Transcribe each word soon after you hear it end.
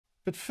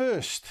But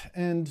first,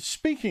 and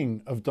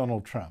speaking of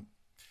Donald Trump,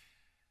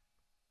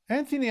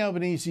 Anthony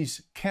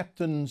Albanese's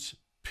captain's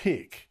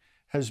pick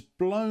has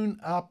blown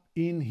up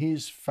in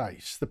his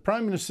face. The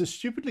Prime Minister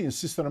stupidly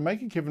insisted on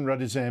making Kevin Rudd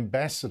his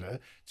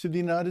ambassador to the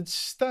United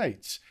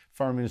States.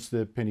 Foreign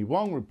Minister Penny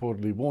Wong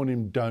reportedly warned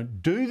him,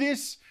 don't do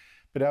this,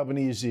 but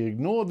Albanese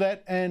ignored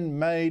that and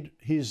made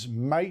his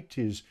mate,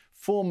 his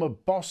former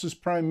boss's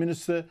Prime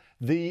Minister,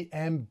 the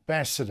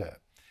ambassador.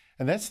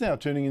 And that's now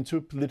turning into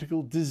a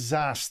political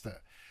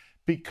disaster,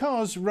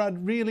 because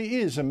Rudd really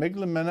is a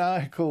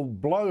megalomaniacal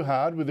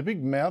blowhard with a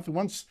big mouth who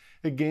once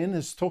again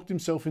has talked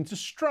himself into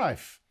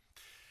strife.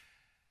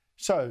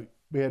 So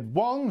we had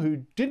Wong,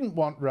 who didn't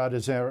want Rudd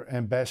as our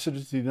ambassador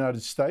to the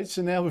United States,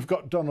 and now we've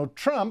got Donald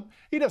Trump.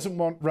 He doesn't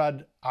want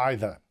Rudd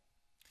either.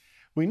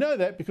 We know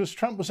that because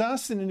Trump was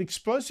asked in an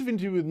explosive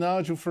interview with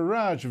Nigel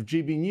Farage of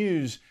GB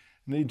News,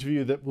 an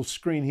interview that will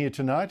screen here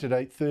tonight at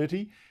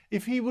 8:30,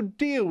 if he would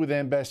deal with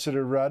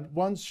Ambassador Rudd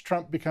once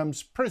Trump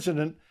becomes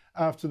president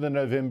after the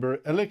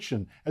November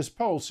election, as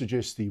polls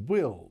suggest he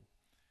will.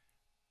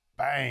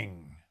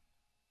 Bang.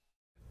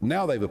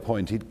 Now they've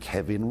appointed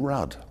Kevin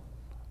Rudd,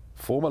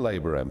 former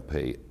Labour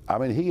MP. I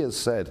mean, he has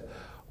said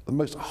the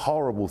most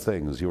horrible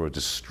things. You were a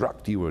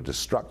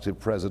destructive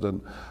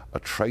president, a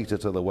traitor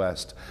to the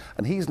West,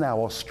 and he's now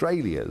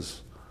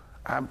Australia's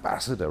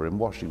ambassador in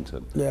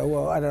Washington. Yeah,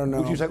 well, I don't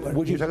know.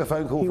 Would you take a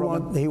phone call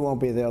from him? He won't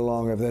be there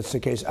long if that's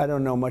the case. I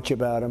don't know much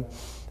about him.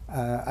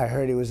 I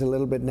heard he was a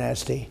little bit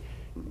nasty.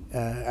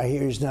 I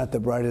hear he's not the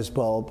brightest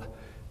bulb,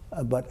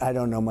 but I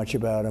don't know much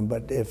about him.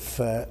 But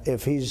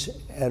if he's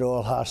at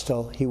all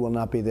hostile, he will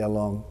not be there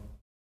long.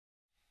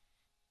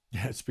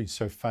 Yeah, it's been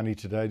so funny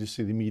today to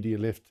see the media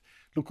left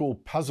look all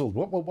puzzled.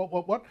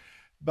 What?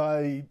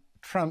 By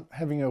Trump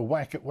having a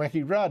whack at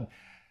Wacky Rudd.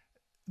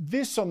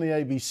 This on the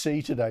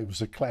ABC today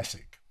was a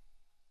classic.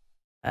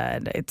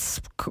 And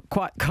it's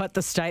quite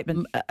the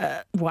statement.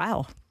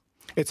 Wow.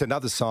 It's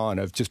another sign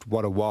of just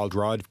what a wild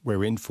ride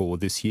we're in for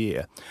this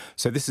year.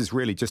 So this is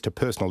really just a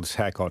personal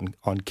attack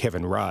on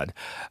Kevin Rudd.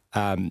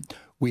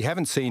 We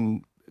haven't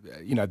seen,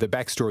 the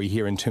backstory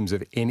here in terms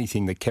of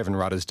anything that Kevin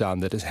Rudd has done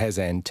that has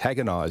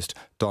antagonised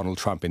Donald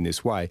Trump in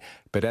this way.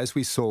 But as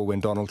we saw when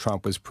Donald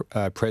Trump was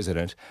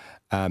president,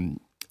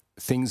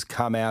 things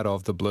come out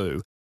of the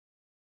blue.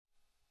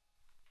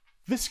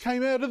 This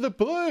came out of the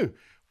blue.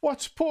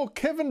 What's poor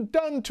Kevin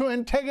done to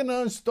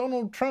antagonise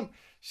Donald Trump?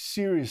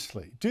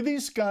 Seriously, do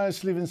these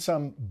guys live in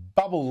some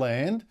bubble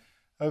land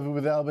over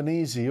with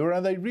Albanese, or are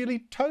they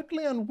really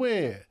totally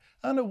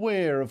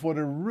unaware of what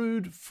a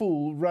rude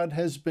fool Rudd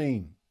has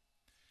been?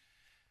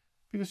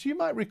 Because you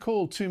might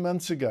recall 2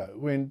 months ago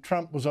when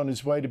Trump was on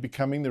his way to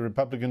becoming the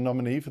Republican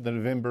nominee for the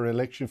November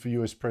election for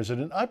US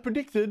president, I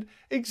predicted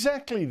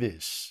exactly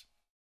this.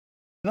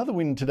 Another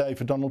win today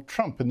for Donald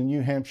Trump in the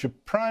New Hampshire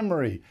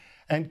primary.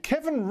 And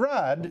Kevin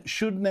Rudd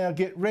should now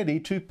get ready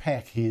to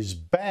pack his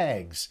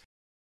bags.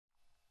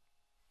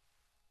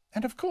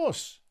 And of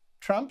course,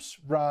 Trump's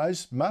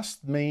rise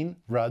must mean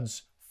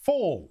Rudd's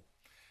fall.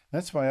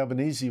 That's why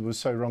Albanese was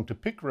so wrong to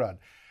pick Rudd.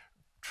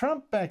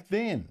 Trump back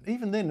then,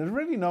 even then,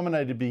 already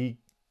nominated to be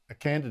a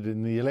candidate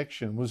in the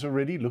election, was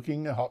already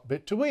looking a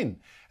hotbed to win.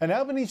 And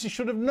Albanese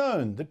should have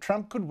known that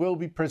Trump could well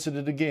be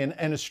president again,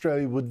 and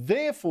Australia would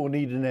therefore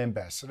need an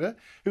ambassador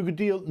who could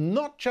deal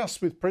not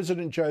just with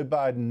President Joe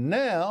Biden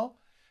now,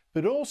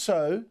 but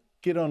also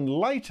get on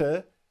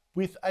later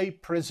with a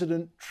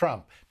President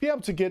Trump. Be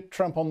able to get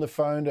Trump on the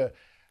phone to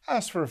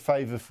ask for a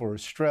favour for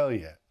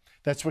Australia.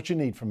 That's what you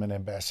need from an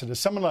ambassador.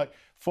 Someone like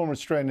former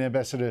Australian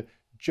Ambassador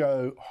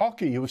Joe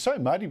Hockey, who was so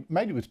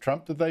mated with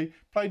Trump that they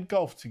played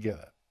golf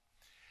together.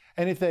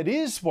 And if that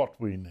is what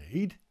we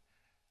need,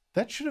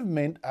 that should have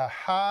meant a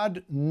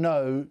hard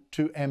no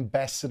to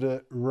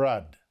Ambassador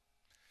Rudd.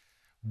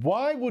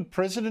 Why would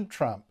President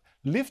Trump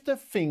lift a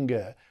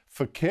finger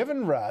for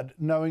Kevin Rudd,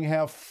 knowing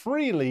how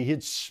freely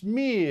he'd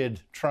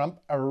smeared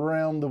Trump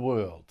around the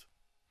world?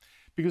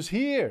 Because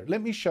here,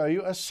 let me show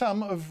you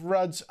some of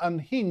Rudd's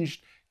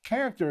unhinged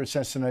character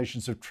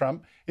assassinations of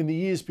Trump in the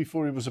years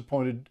before he was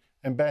appointed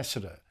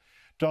ambassador.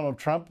 Donald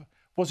Trump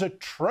was a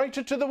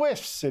traitor to the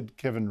West, said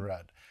Kevin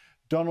Rudd.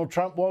 Donald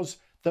Trump was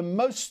the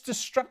most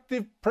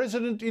destructive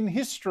president in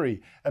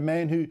history, a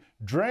man who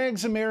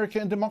drags America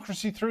and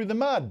democracy through the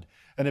mud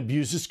and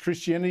abuses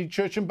Christianity,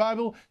 church and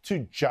Bible to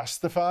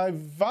justify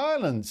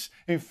violence.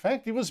 In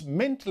fact, he was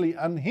mentally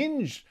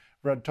unhinged,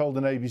 Rudd told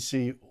an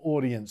ABC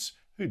audience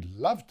who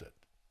loved it.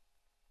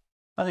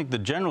 I think the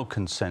general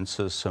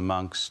consensus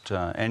amongst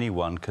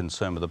anyone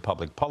concerned with the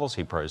public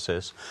policy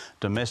process,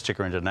 domestic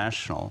or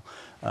international,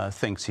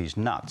 thinks he's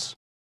nuts.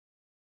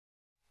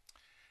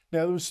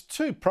 Now, there was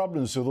two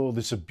problems with all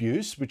this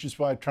abuse, which is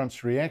why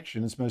Trump's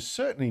reaction has most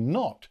certainly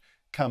not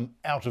come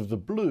out of the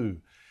blue.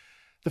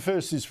 The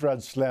first is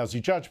Rudd's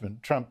lousy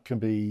judgment. Trump can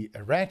be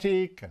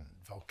erratic and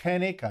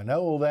volcanic, I know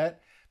all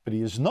that, but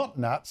he is not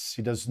nuts.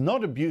 He does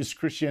not abuse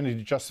Christianity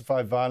to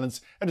justify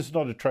violence, and is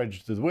not a traitor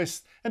to the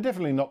West, and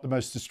definitely not the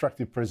most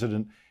destructive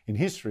president in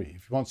history.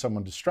 If you want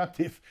someone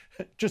destructive,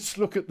 just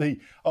look at the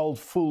old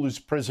fool who's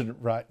president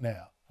right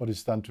now. what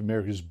it's done to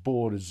America's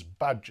borders,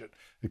 budget,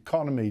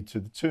 economy, to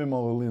the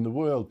turmoil in the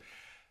world.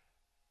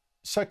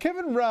 So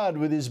Kevin Rudd,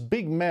 with his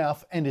big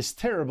mouth and his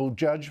terrible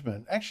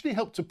judgment, actually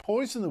helped to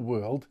poison the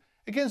world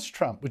against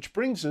Trump, which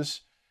brings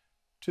us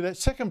to that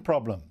second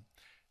problem.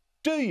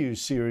 Do you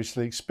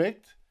seriously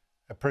expect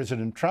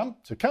President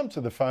Trump to come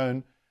to the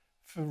phone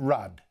for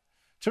Rudd,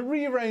 to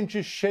rearrange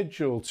his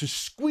schedule, to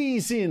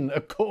squeeze in a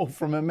call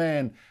from a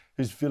man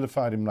who's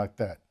vilified him like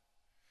that?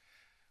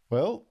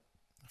 Well,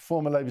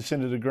 former Labor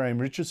Senator Graham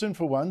Richardson,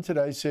 for one,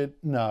 today said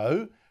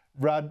no,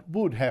 Rudd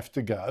would have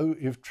to go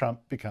if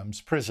Trump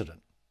becomes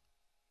president.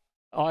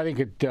 I think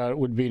it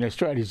would be in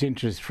Australia's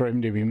interest for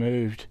him to be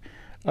moved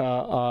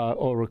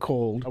or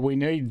recalled. We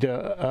need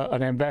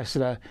an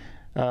ambassador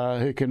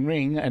who can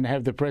ring and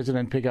have the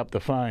president pick up the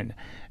phone.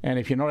 And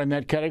if you're not in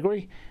that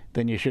category,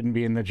 then you shouldn't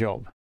be in the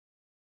job.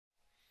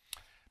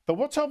 But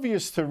what's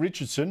obvious to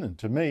Richardson and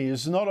to me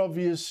is not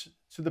obvious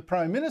to the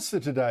Prime Minister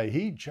today.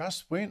 He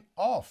just went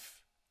off.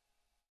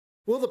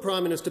 Will the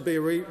Prime Minister be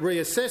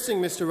reassessing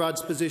Mr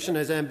Rudd's position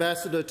as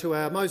ambassador to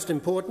our most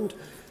important,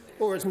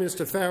 or as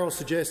Mr Farrell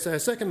suggests, our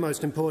second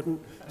most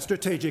important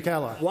strategic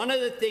ally? One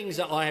of the things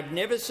that I have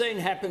never seen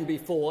happen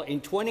before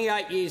in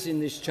 28 years in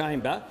this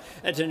chamber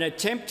is an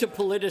attempt to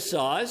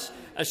politicise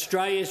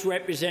Australia's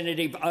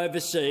representative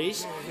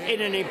overseas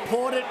in an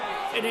important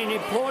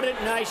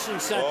nation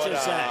such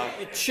as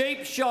that. A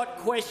cheap shot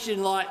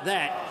question like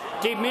that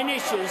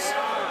diminishes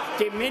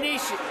the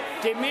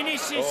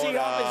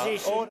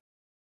opposition.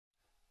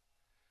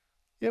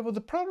 Yeah, well,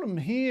 the problem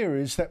here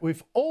is that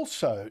we've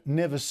also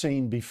never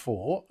seen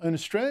before an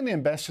Australian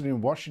ambassador in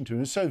Washington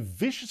who so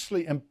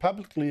viciously and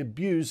publicly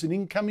abused an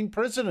incoming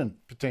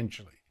president,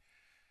 potentially.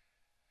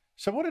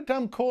 So what a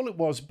dumb call it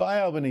was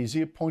by Albanese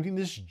appointing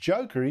this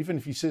joker, even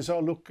if he says, oh,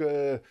 look,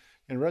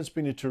 Rudd's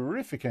been a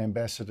terrific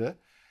ambassador.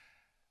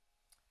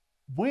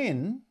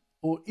 When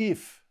or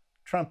if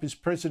Trump is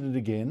president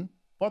again,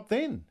 what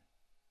then?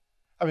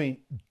 I mean,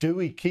 do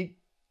we keep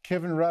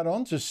Kevin Rudd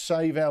on to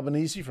save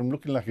Albanese from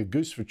looking like a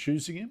goose for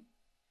choosing him?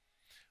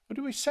 Or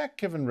do we sack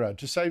Kevin Rudd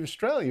to save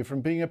Australia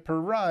from being a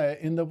pariah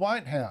in the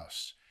White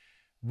House?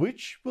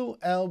 Which will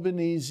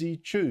Albanese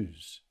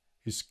choose?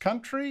 His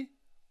country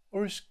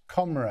or his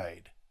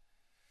comrade?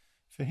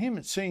 For him,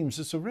 it seems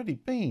it's already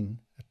been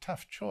a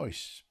tough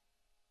choice.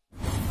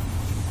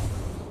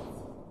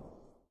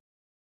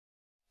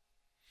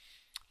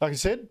 Like I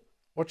said,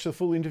 watch the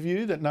full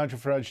interview that Nigel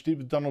Farage did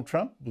with Donald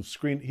Trump. We'll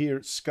screen it here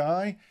at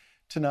Sky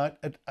tonight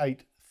at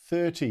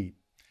 8:30.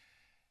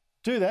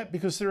 Do that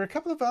because there are a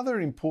couple of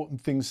other important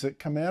things that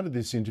come out of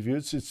this interview.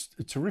 It's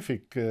a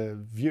terrific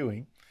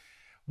viewing.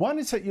 One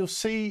is that you'll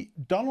see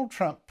Donald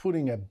Trump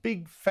putting a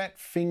big fat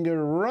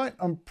finger right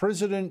on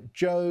President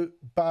Joe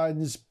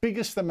Biden's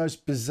biggest and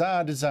most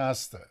bizarre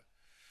disaster,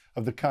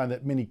 of the kind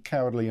that many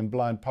cowardly and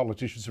blind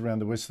politicians around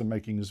the West are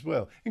making as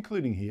well,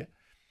 including here.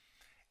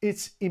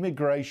 It's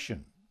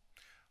immigration,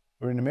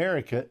 or in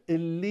America,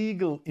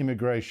 illegal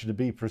immigration to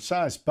be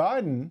precise.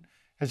 Biden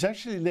has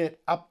actually let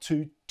up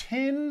to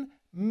 10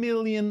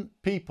 million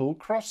people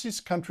cross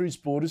his country's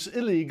borders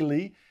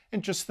illegally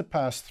in just the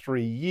past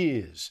 3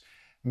 years.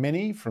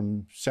 Many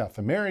from South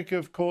America,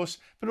 of course,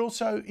 but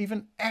also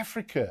even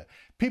Africa.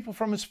 People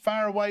from as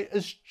far away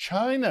as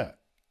China.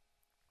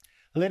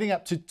 Letting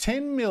up to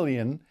 10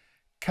 million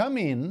come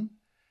in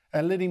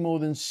and letting more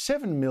than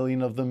 7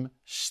 million of them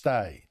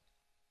stay.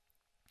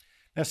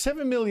 Now,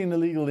 7 million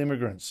illegal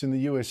immigrants in the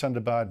US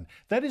under Biden.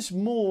 That is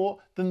more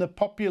than the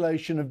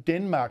population of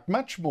Denmark,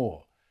 much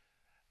more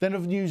than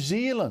of New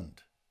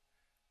Zealand.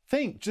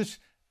 Think, just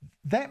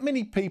that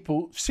many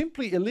people,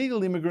 simply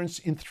illegal immigrants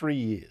in 3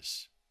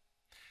 years.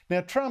 Now,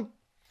 Trump,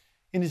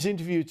 in his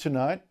interview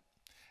tonight,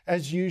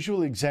 as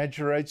usual,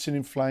 exaggerates and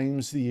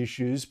inflames the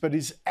issues, but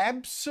is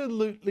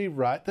absolutely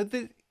right that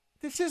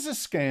this is a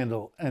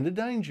scandal and a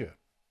danger.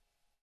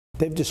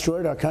 They've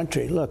destroyed our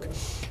country. Look,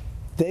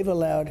 they've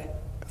allowed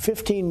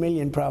 15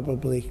 million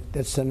probably,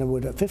 that's the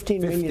number,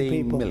 15 million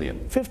people.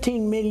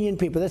 15 million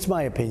people, that's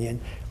my opinion.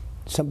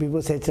 Some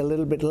people say it's a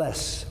little bit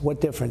less. What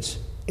difference?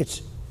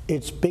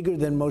 It's bigger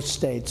than most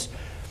states.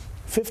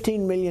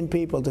 15 million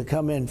people to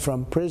come in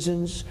from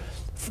prisons.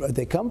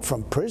 They come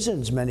from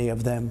prisons, many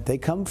of them. They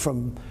come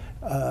from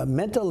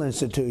mental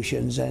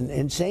institutions and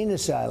insane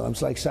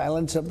asylums like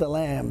Silence of the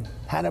Lamb,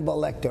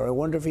 Hannibal Lecter, I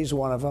wonder if he's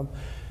one of them.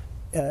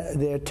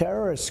 They're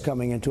terrorists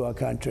coming into our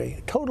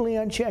country, totally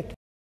unchecked.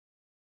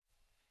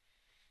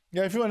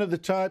 Yeah, if you wanted the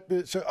type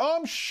that said, oh,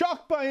 I'm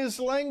shocked by his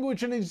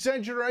language and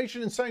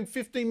exaggeration and saying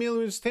 15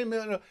 million is 10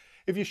 million.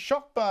 If you're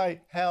shocked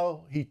by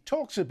how he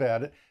talks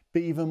about it,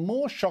 be even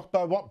more shocked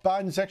by what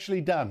Biden's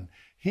actually done.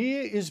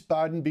 Here is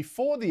Biden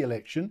before the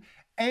election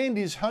and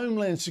his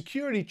Homeland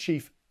Security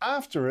chief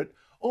after it,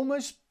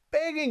 almost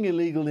begging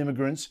illegal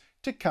immigrants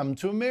to come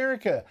to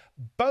America,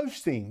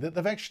 boasting that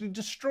they've actually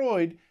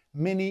destroyed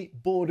many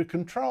border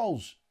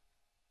controls.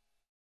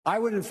 I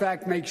would, in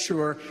fact, make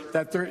sure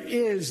that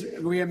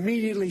we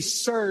immediately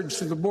surge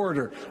to the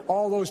border.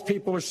 All those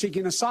people are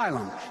seeking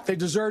asylum. They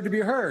deserve to be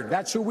heard.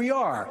 That's who we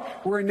are.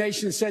 We're a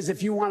nation that says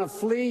if you want to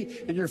flee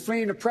and you're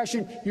fleeing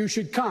oppression, you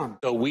should come.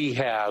 So we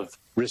have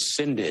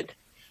rescinded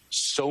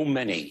so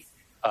many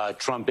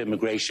Trump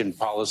immigration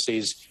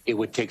policies, it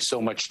would take so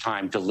much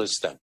time to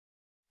list them.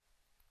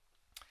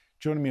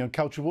 Joining me on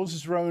Culture Wars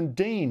is Rowan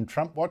Dean,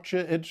 Trump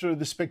watcher, editor of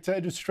The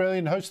Spectator Australia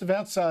and host of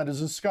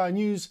Outsiders on Sky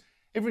News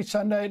every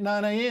Sunday at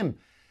 9 a.m.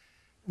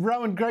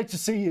 Rowan, great to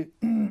see you.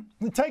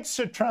 It takes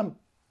Sir Trump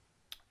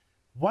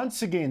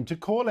once again to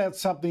call out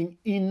something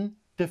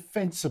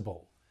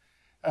indefensible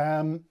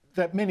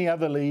that many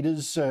other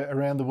leaders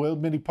around the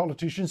world, many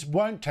politicians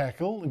won't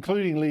tackle,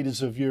 including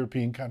leaders of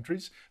European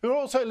countries, who are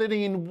also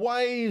letting in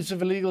waves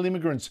of illegal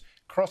immigrants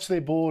cross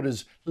their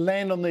borders,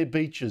 land on their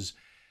beaches.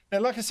 Now,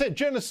 like I said,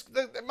 journalists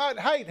they might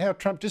hate how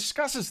Trump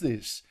discusses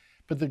this,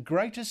 but the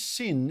greatest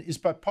sin is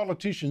by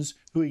politicians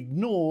who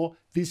ignore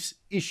this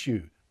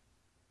issue.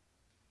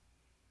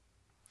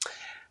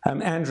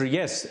 Andrew,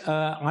 yes.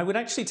 I would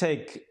actually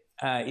take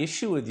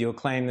issue with your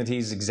claim that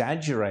he's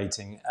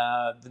exaggerating.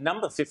 The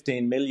number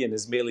 15 million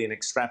is merely an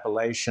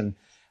extrapolation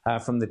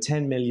from the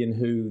 10 million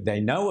who they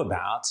know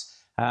about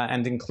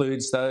and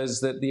includes those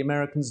that the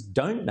Americans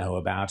don't know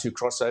about who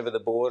cross over the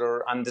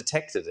border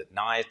undetected at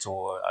night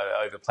or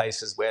over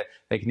places where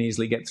they can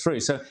easily get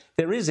through. So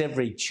there is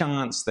every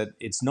chance that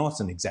it's not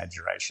an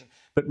exaggeration.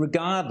 But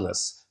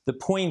regardless, the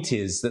point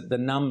is that the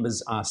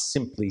numbers are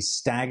simply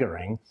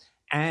staggering,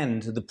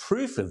 and the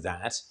proof of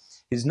that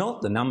is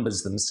not the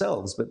numbers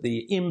themselves, but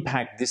the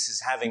impact this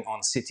is having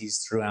on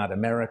cities throughout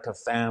America,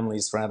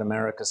 families throughout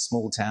America,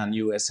 small town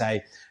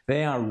USA.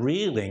 They are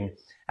reeling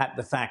at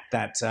the fact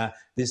that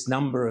this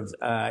number of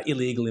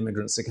illegal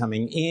immigrants are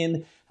coming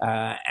in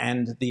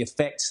and the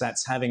effects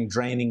that's having,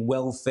 draining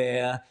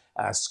welfare,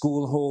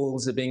 school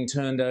halls are being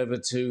turned over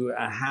to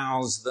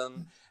house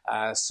them,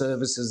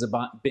 services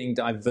are being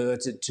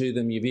diverted to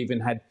them. You've even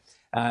had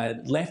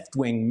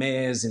left-wing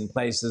mayors in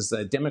places,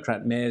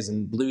 Democrat mayors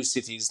in blue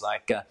cities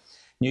like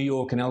New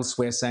York and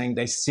elsewhere saying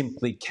they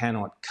simply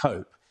cannot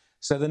cope.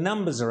 So the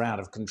numbers are out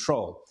of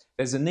control.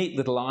 There's a neat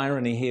little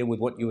irony here with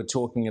what you were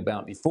talking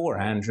about before,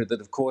 Andrew,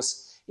 that, of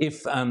course,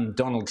 if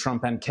Donald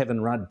Trump and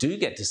Kevin Rudd do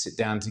get to sit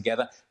down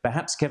together,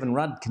 perhaps Kevin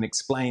Rudd can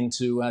explain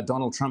to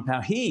Donald Trump how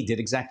he did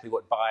exactly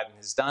what Biden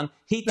has done.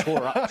 He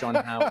tore up John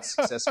Howard's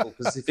successful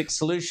Pacific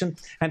solution,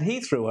 and he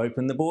threw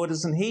open the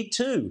borders, and he,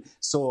 too,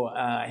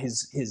 saw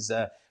his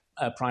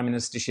prime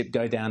ministership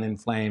go down in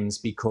flames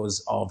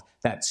because of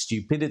that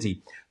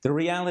stupidity. The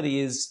reality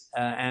is,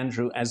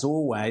 Andrew, as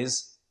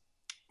always,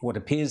 what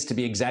appears to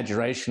be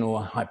exaggeration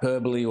or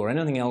hyperbole or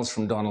anything else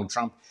from Donald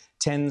Trump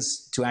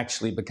tends to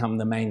actually become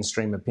the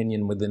mainstream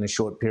opinion within a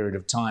short period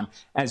of time.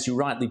 As you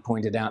rightly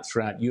pointed out,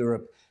 throughout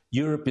Europe,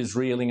 Europe is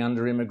reeling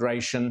under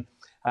immigration.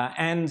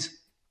 And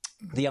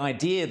the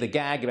idea, the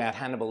gag about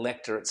Hannibal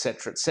Lecter, et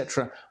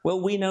cetera, well,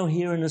 we know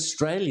here in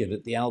Australia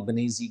that the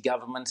Albanese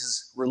government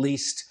has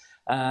released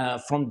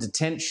from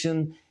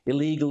detention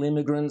illegal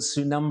immigrants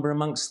who number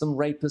amongst them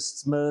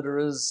rapists,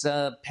 murderers,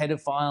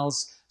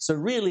 pedophiles. So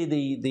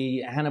really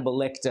the Hannibal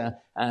Lecter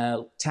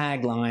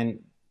tagline,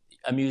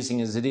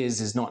 amusing as it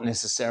is not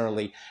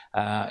necessarily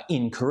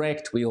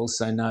incorrect. We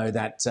also know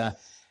that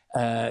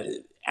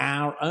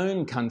our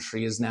own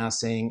country is now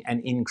seeing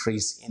an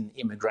increase in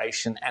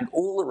immigration, and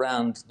all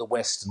around the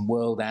Western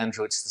world,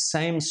 Andrew, it's the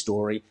same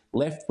story.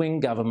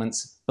 Left-wing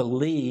governments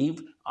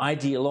believe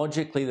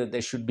ideologically that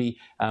there should be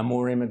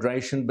more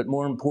immigration, but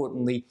more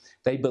importantly,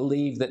 they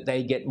believe that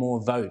they get more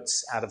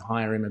votes out of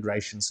higher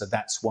immigration. So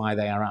that's why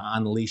they are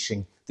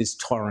unleashing this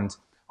torrent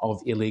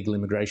of illegal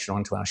immigration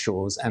onto our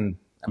shores and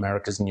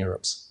America's and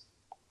Europe's.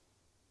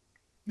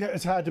 Yeah,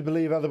 it's hard to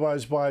believe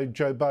otherwise why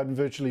Joe Biden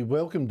virtually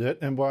welcomed it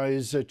and why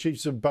his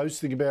chiefs are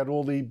boasting about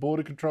all the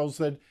border controls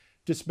they'd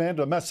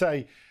dismantled. I must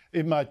say,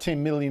 in my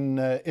 10 million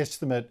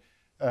estimate,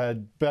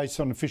 based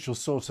on official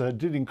sources, I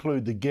did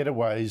include the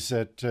getaways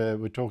that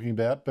we're talking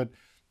about, but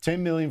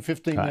 10 million,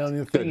 15 million,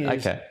 the thing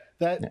is,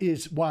 that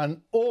is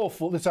one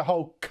awful, there's a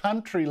whole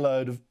country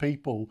load of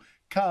people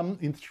come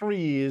in 3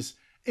 years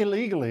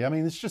illegally. I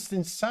mean, it's just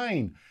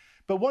insane.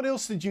 But what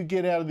else did you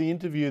get out of the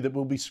interview that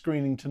we'll be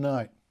screening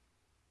tonight?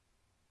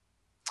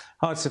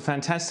 Oh, it's a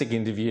fantastic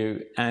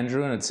interview,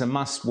 Andrew, and it's a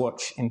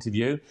must-watch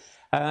interview.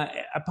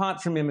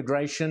 Apart from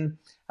immigration,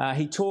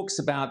 he talks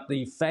about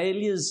the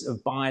failures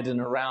of Biden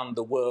around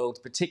the world,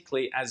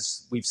 particularly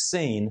as we've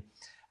seen.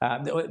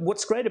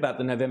 What's great about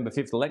the November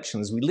 5th election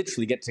is we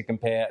literally get to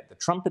compare the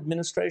Trump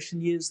administration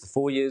years, the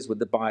 4 years, with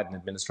the Biden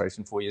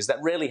administration 4 years. That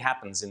rarely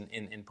happens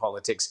in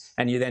politics,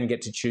 and you then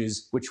get to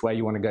choose which way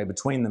you want to go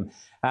between them.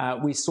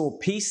 We saw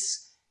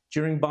peace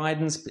during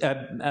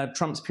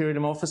Trump's period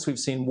of office. We've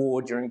seen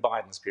war during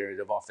Biden's period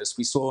of office.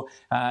 We saw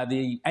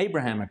the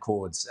Abraham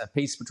Accords, a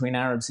peace between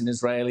Arabs and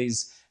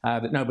Israelis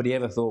that nobody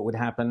ever thought would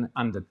happen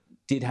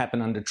did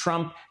happen under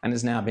Trump and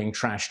is now being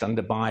trashed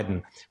under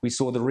Biden. We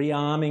saw the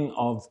rearming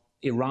of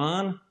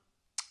Iran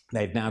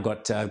They've now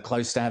got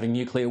close to having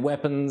nuclear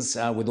weapons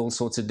with all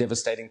sorts of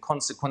devastating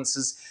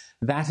consequences.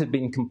 That had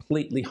been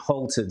completely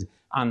halted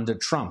under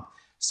Trump.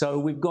 So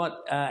we've got,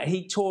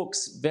 he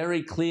talks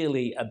very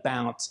clearly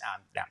about,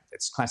 now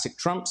it's classic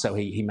Trump, so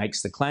he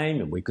makes the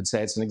claim, and we could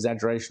say it's an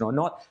exaggeration or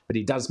not, but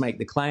he does make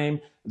the claim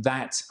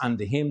that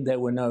under him there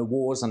were no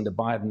wars, under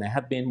Biden there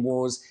have been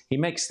wars. He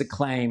makes the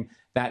claim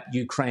that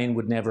Ukraine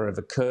would never have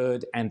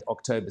occurred and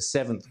October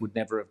 7th would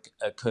never have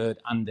occurred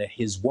under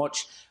his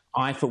watch.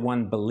 I, for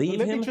one, believe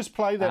him. Let me just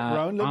play that,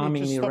 Rowan. Let me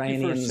just stop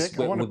you for a sec.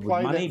 I want to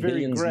play money, that very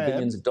billions grab. and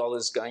billions of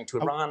dollars going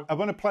to Iran. I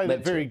want to play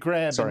that very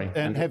grab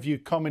and have you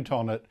comment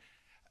on it.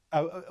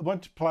 I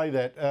want to play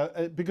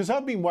that because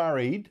I've been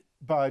worried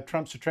by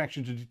Trump's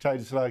attraction to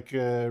dictators like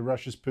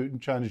Russia's Putin,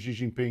 China's Xi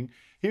Jinping.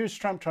 Here's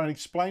Trump trying to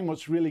explain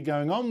what's really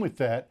going on with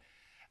that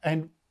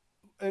and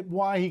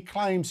why he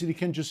claims that he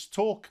can just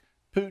talk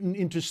Putin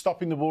into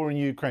stopping the war in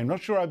Ukraine.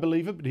 Not sure I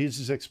believe it, but here's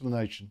his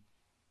explanation.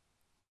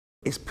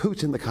 Is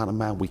Putin the kind of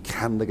man we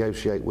can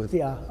negotiate with?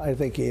 Yeah, I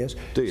think he is.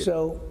 Do you?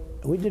 So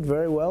we did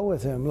very well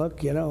with him.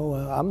 Look, you know,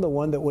 I'm the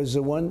one that was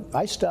the one,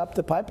 I stopped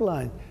the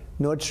pipeline,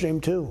 Nord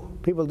Stream 2.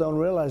 People don't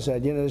realize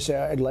that. You know, they say,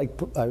 I like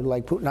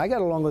Putin. I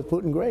got along with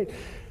Putin great.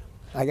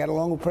 I got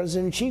along with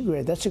President Xi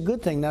great. That's a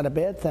good thing, not a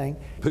bad thing.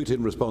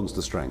 Putin responds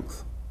to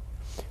strength.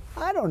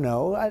 I don't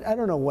know. I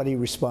don't know what he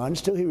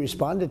responds to. He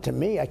responded to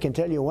me. I can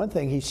tell you one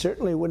thing. He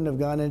certainly wouldn't have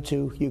gone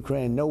into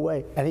Ukraine. No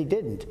way. And he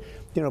didn't.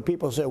 You know,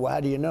 people say, well, how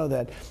do you know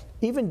that?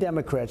 Even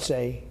Democrats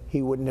say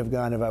he wouldn't have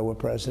gone if I were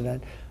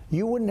president.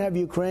 You wouldn't have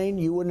Ukraine.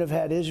 You wouldn't have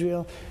had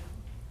Israel.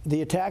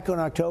 The attack on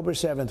October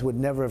 7th would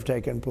never have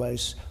taken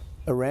place.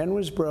 Iran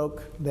was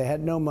broke. They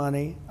had no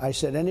money. I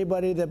said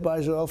anybody that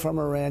buys oil from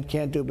Iran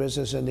can't do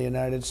business in the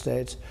United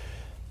States.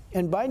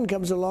 And Biden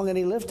comes along and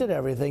he lifted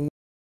everything.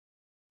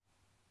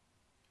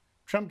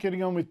 Trump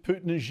getting on with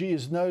Putin and Xi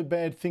is no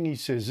bad thing, he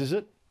says, is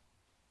it?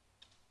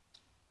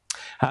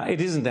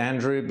 It isn't,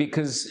 Andrew,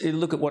 because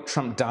look at what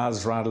Trump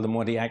does rather than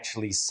what he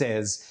actually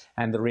says.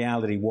 And the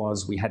reality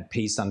was we had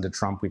peace under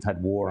Trump, we've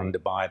had war under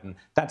Biden.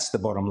 That's the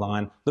bottom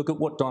line. Look at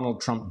what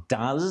Donald Trump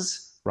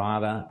does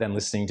rather than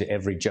listening to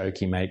every joke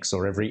he makes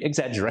or every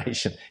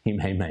exaggeration he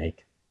may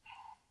make.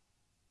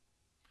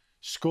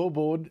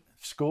 Scoreboard.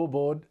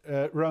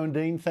 Rowan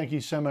Dean, thank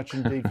you so much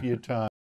indeed for your time.